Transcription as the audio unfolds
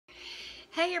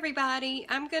Hey everybody,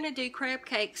 I'm going to do crab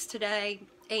cakes today,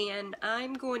 and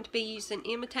I'm going to be using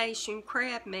imitation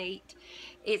crab meat.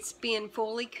 It's been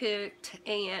fully cooked,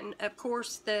 and of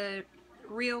course the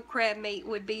real crab meat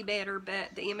would be better,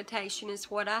 but the imitation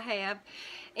is what I have,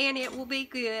 and it will be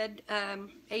good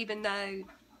even though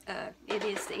it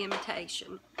is the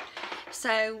imitation.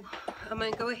 So I'm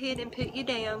going to go ahead and put you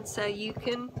down so you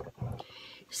can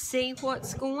see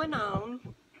what's going on.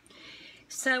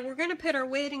 So we're going to put our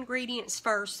wet ingredients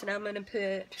first, and I'm going to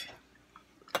put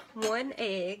 1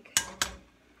 egg,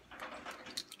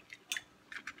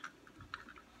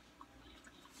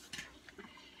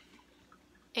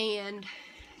 and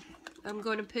I'm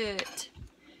going to put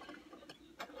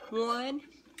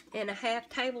 1.5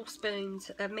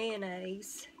 tablespoons of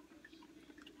mayonnaise,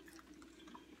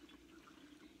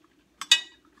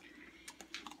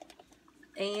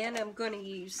 and I'm going to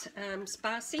use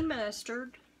spicy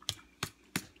mustard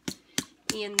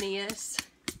in this,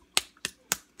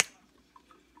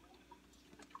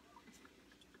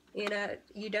 and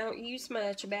you don't use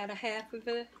much, about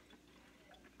 1/2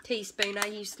 teaspoon. I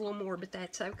used a little more, but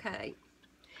that's okay.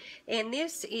 And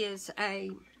this is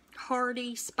a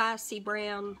hearty, spicy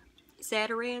brown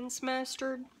Zatarain's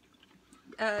mustard.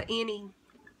 Any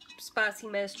spicy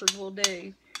mustard will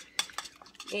do.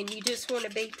 And you just want to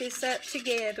beat this up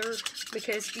together,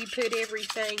 because if you put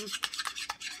everything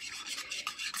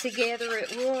together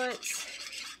at once,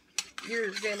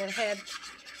 you're going to have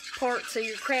parts of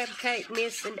your crab cake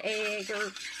missing egg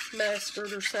or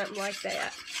mustard or something like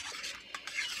that.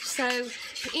 So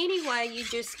anyway, you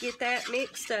just get that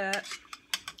mixed up,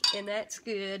 and that's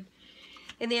good.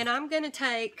 And then I'm going to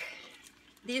take,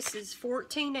 this is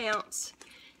 14-ounce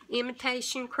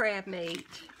imitation crab meat.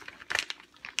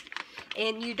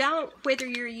 And you don't, whether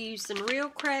you're using real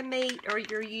crab meat or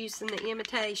you're using the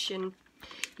imitation,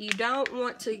 you don't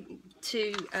want to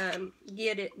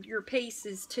get your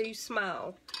pieces too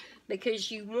small, because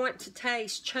you want to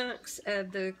taste chunks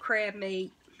of the crab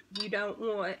meat. You don't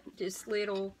want just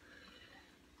little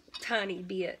tiny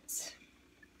bits.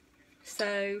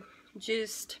 So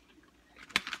just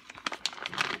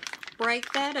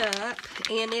break that up,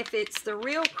 and if it's the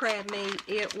real crab meat,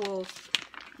 it will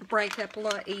break up a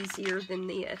lot easier than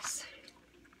this.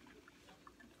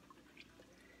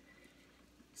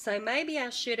 So maybe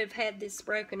I should have had this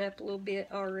broken up a little bit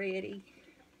already.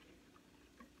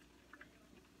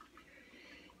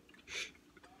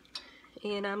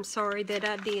 And I'm sorry that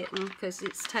I didn't, because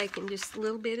it's taken just a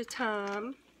little bit of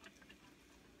time.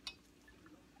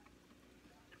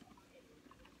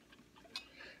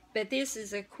 But this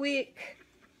is a quick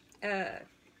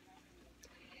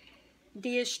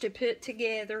dish to put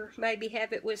together. Maybe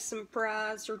have it with some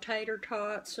fries or tater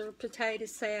tots or potato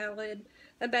salad.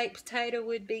 A baked potato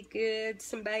would be good,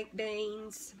 some baked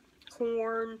beans,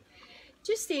 corn,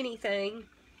 just anything.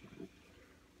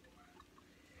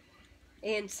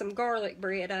 And some garlic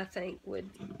bread, I think, would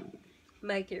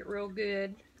make it real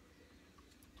good.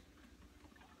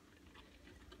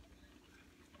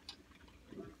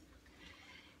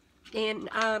 And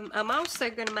I'm also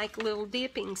going to make a little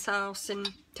dipping sauce,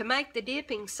 and to make the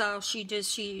dipping sauce you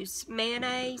just use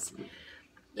mayonnaise,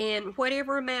 and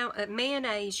whatever amount of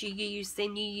mayonnaise you use,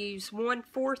 then you use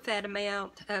 1/4 that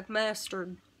amount of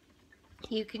mustard.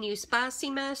 You can use spicy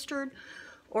mustard,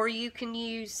 or you can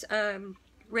use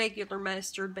regular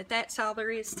mustard, but that's all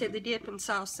there is to the dipping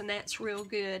sauce, and that's real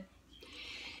good.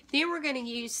 Then we're going to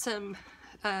use some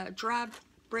dry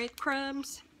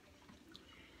breadcrumbs.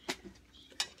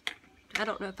 I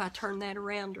don't know if I turned that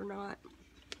around or not.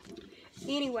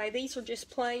 Anyway, these are just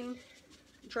plain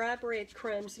dry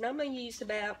breadcrumbs, and I'm going to use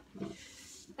about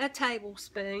a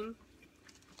tablespoon.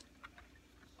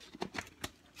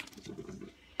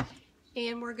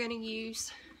 And we're going to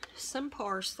use some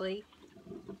parsley.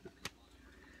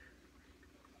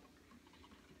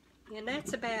 And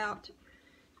that's about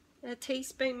a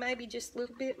teaspoon, maybe just a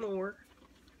little bit more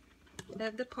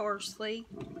of the parsley.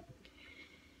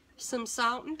 Some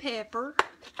salt and pepper.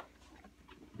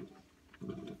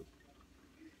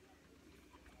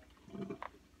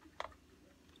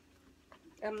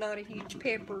 I'm not a huge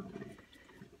pepper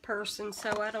person,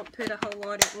 so I don't put a whole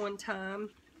lot at one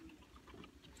time.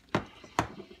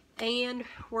 And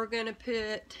we're going to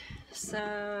put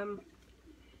some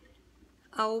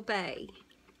Old Bay.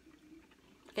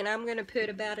 And I'm going to put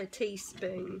about a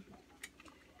teaspoon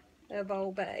of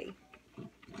Old Bay.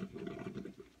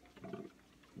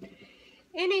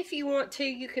 And if you want to,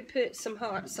 you could put some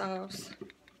hot sauce,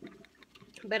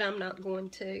 but I'm not going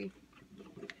to.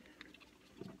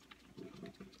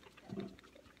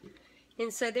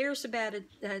 And so there's about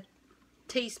a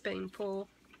teaspoonful.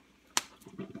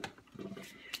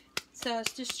 So I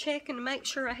was just checking to make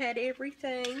sure I had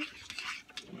everything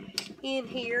in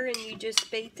here, and you just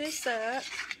beat this up.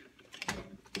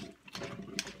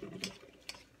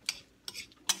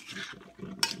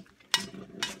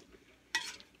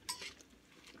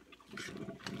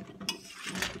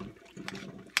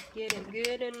 Get it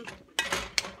good and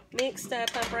mixed up.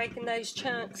 I'm breaking those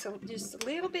chunks just a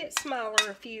little bit smaller,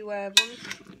 a few of them.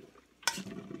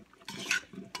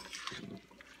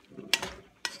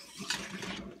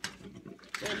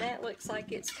 And that looks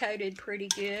like it's coated pretty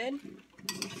good.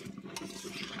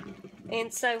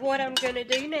 And so what I'm going to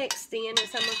do next then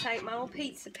is I'm going to take my old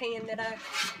pizza pan that I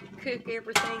cook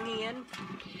everything in.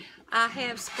 I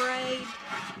have sprayed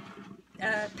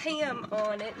Pam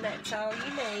on it, and that's all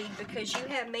you need, because you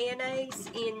have mayonnaise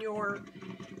in your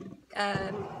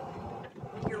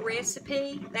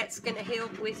recipe. That's going to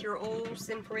help with your oils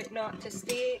and for it not to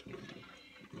stick.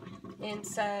 And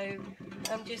so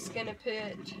I'm just going to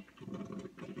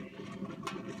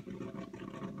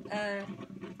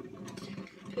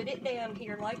put it down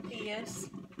here like this,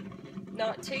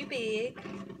 not too big.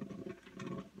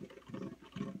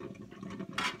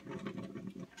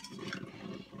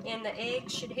 And the egg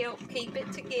should help keep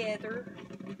it together.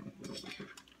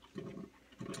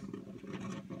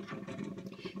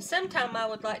 Sometime I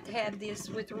would like to have this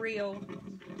with real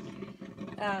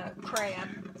crab.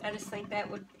 I just think that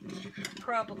would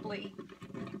probably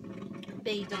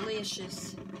be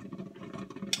delicious.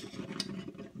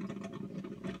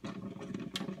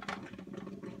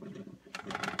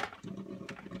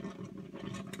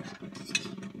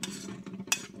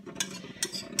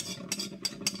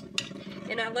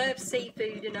 And I love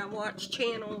seafood, and I watch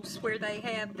channels where they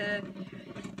have the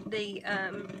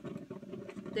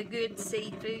good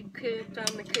seafood cooked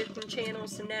on the cooking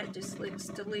channels, and that just looks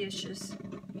delicious.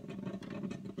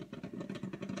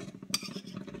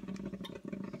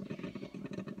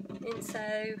 And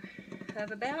so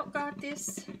I've about got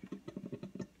this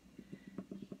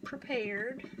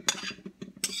prepared.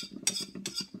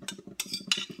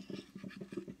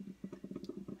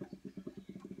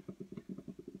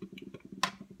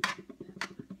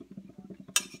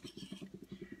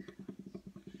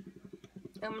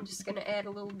 I'm just going to add a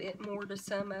little bit more to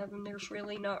some of them. There's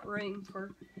really not room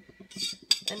for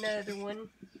another one.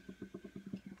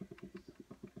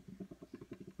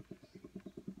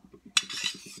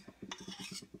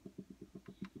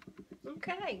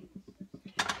 Okay.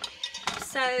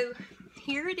 So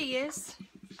here it is,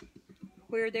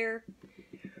 where they're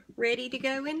ready to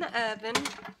go in the oven.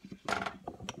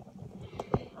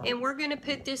 And we're going to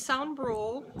put this on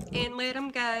broil and let them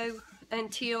go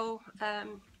until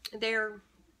they're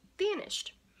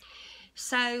finished.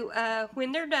 So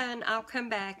when they're done, I'll come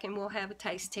back and we'll have a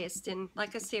taste test. And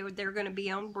like I said, they're going to be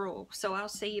on broil. So I'll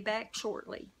see you back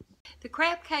shortly. The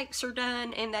crab cakes are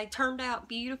done, and they turned out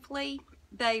beautifully.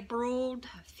 They broiled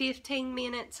 15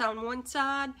 minutes on one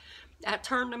side. I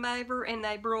turned them over, and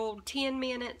they broiled 10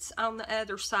 minutes on the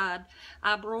other side.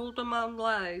 I broiled them on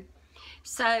low.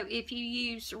 So if you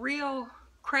use real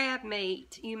crab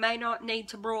meat, you may not need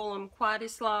to broil them quite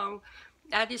as long.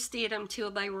 I just did them till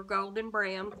they were golden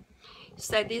brown.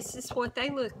 So this is what they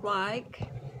look like.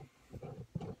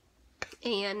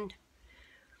 And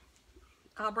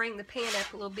I'll bring the pan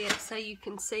up a little bit so you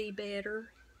can see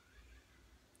better.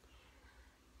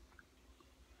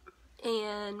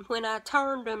 And when I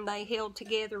turned them, they held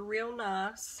together real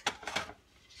nice.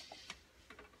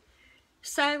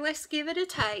 So let's give it a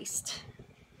taste.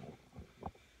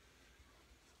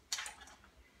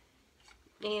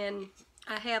 And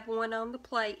I have one on the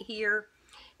plate here.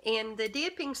 And the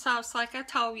dipping sauce, like I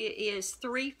told you, is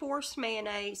 3/4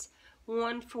 mayonnaise,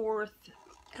 1/4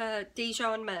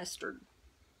 Dijon mustard.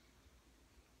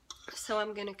 So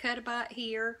I'm going to cut a bite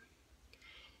here.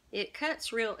 It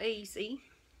cuts real easy.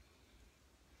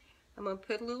 I'm going to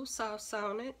put a little sauce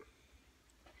on it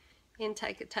and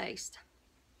take a taste.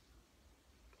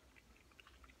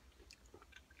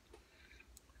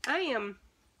 I am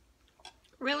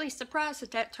really surprised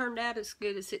that turned out as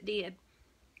good as it did.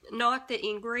 Not the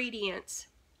ingredients,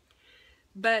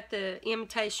 but the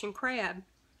imitation crab.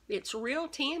 It's real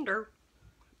tender,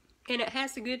 and it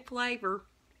has a good flavor.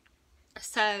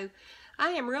 So I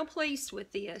am real pleased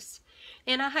with this,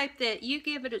 and I hope that you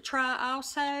give it a try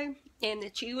also, and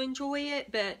that you enjoy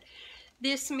it. But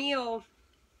this meal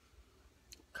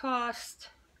cost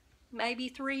maybe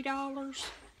 $3,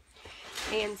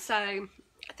 and so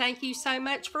thank you so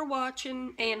much for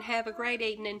watching, and have a great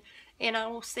evening, and I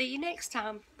will see you next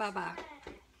time. Bye bye.